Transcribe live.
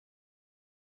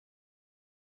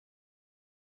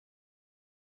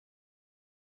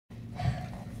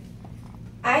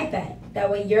I bet that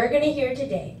what you're going to hear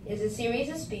today is a series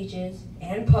of speeches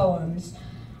and poems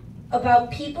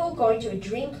about people going to a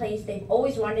dream place they've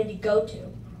always wanted to go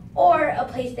to, or a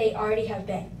place they already have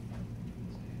been.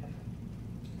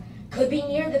 Could be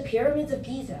near the pyramids of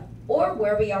Giza, or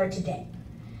where we are today.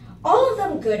 All of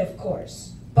them good, of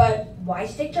course, but why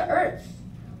stick to Earth?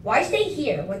 Why stay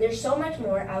here when there's so much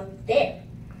more out there?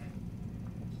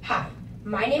 Hi,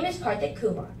 my name is Karthik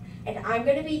Kumar, and I'm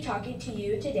going to be talking to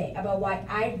you today about why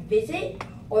I'd visit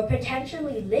or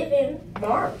potentially live in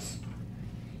Mars.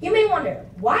 You may wonder,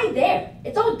 why there?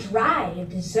 It's all dry and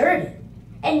deserted.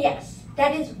 And yes,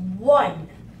 that is one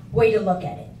way to look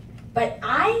at it. But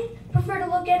I prefer to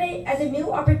look at it as a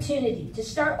new opportunity to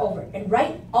start over and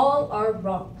right all our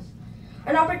wrongs.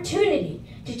 An opportunity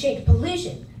to change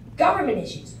pollution, government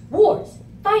issues, wars,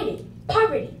 fighting,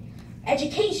 poverty,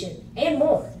 education, and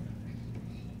more.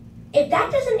 If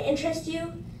that doesn't interest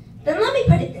you, then let me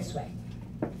put it this way.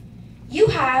 You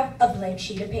have a blank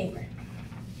sheet of paper.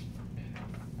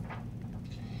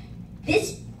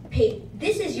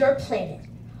 This is your planet.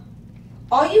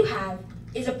 All you have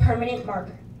is a permanent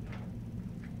marker.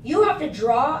 You have to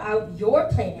draw out your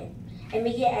planet and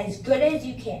make it as good as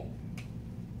you can.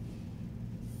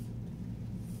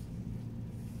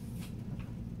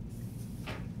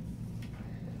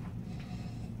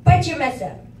 But you mess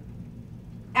up,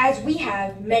 as we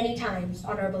have many times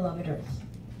on our beloved Earth.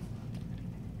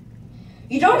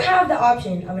 You don't have the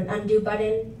option of an undo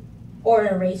button or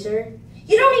an eraser.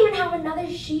 You don't even have another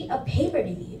sheet of paper to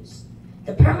use.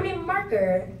 The permanent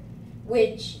marker,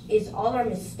 which is all our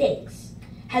mistakes,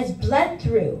 has bled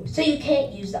through, so you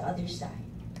can't use the other side.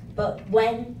 But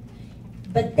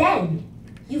then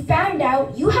you found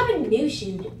out you have a new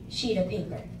sheet of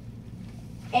paper,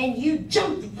 and you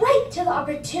jumped right to the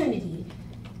opportunity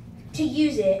to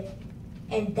use it,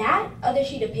 and that other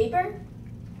sheet of paper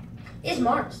is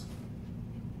Mars.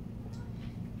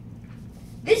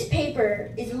 This paper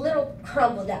is a little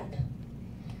crumbled up,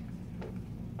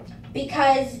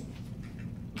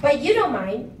 but you don't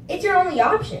mind, it's your only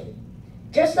option.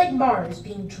 Just like Mars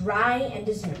being dry and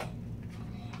deserted.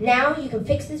 Now you can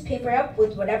fix this paper up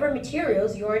with whatever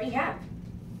materials you already have.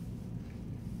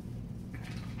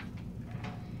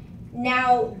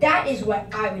 Now that is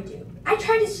what I would do. I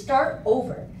try to start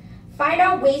over, find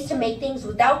out ways to make things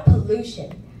without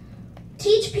pollution,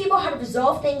 teach people how to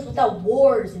resolve things without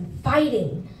wars and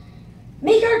fighting,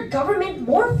 make our government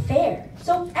more fair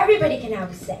so everybody can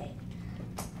have a say.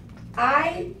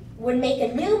 I would make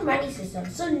a new money system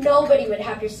so nobody would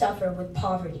have to suffer with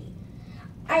poverty.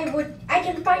 I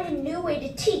can find a new way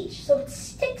to teach so it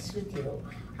sticks with you,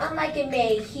 unlike it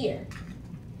may here.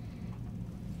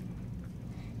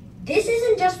 This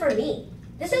isn't just for me.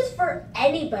 This is for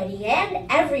anybody and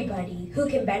everybody who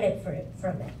can benefit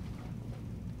from it.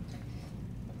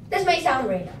 This may sound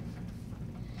random,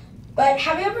 but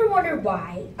have you ever wondered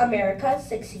why America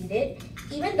succeeded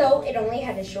even though it only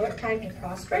had a short time to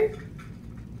prosper?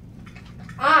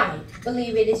 I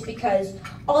believe it is because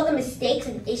all the mistakes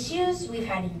and issues we've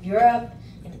had in Europe,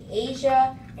 and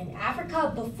Asia, and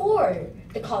Africa before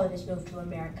the colonists moved to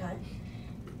America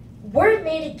weren't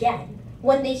made again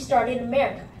when they started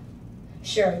America.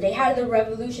 Sure, they had the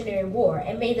Revolutionary War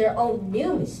and made their own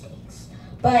new mistakes,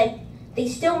 but they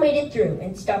still made it through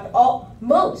and stopped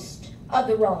most of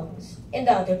the wrongs in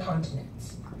the other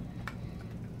continents.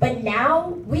 But now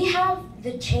we have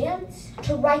the chance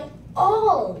to right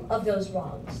all of those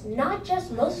wrongs, not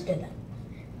just most of them.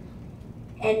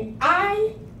 And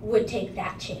I would take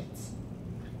that chance.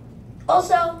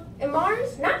 Also, in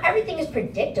Mars, not everything is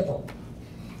predictable.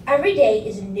 Every day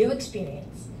is a new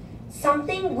experience,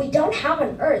 something we don't have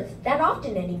on Earth that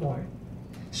often anymore.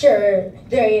 Sure,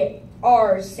 there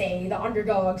are, say, the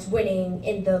underdogs winning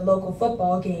in the local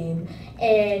football game,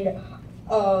 and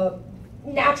a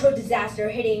natural disaster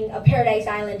hitting a paradise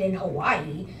island in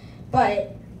Hawaii,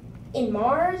 but in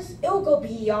Mars, it will go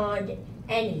beyond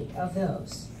any of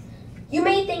those. You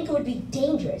may think it would be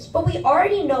dangerous, but we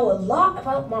already know a lot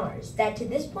about Mars, that to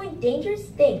this point, dangerous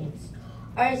things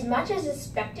are as much as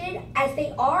expected as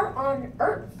they are on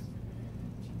Earth.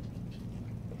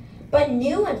 But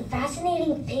new and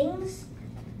fascinating things,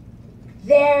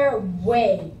 they're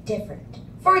way different.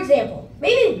 For example,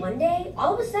 maybe one day,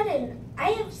 all of a sudden, I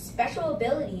have special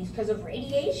abilities because of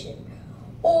radiation.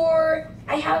 Or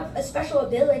I have a special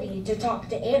ability to talk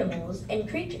to animals and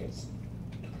creatures.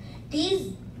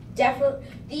 These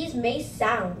may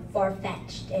sound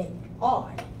far-fetched and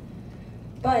odd,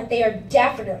 but they are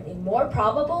definitely more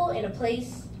probable in a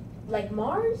place like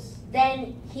Mars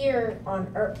than here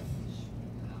on Earth.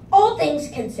 All things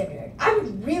considered, I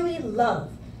would really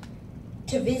love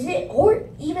to visit or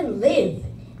even live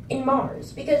in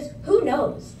Mars because who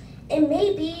knows? It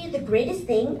may be the greatest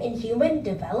thing in human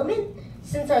development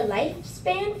since our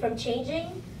lifespan from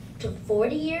changing to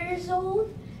 40 years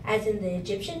old, as in the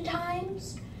Egyptian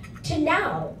times, to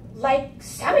now, like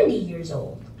 70 years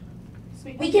old.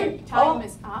 Sweetheart, your time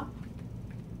is up.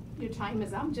 Your time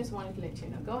is up. Just wanted to let you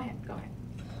know. Go ahead. Go ahead.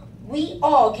 We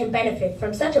all can benefit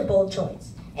from such a bold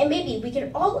choice. And maybe we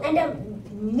can all end up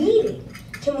needing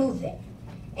to move there.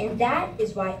 And that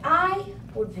is why I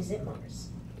would visit Mars.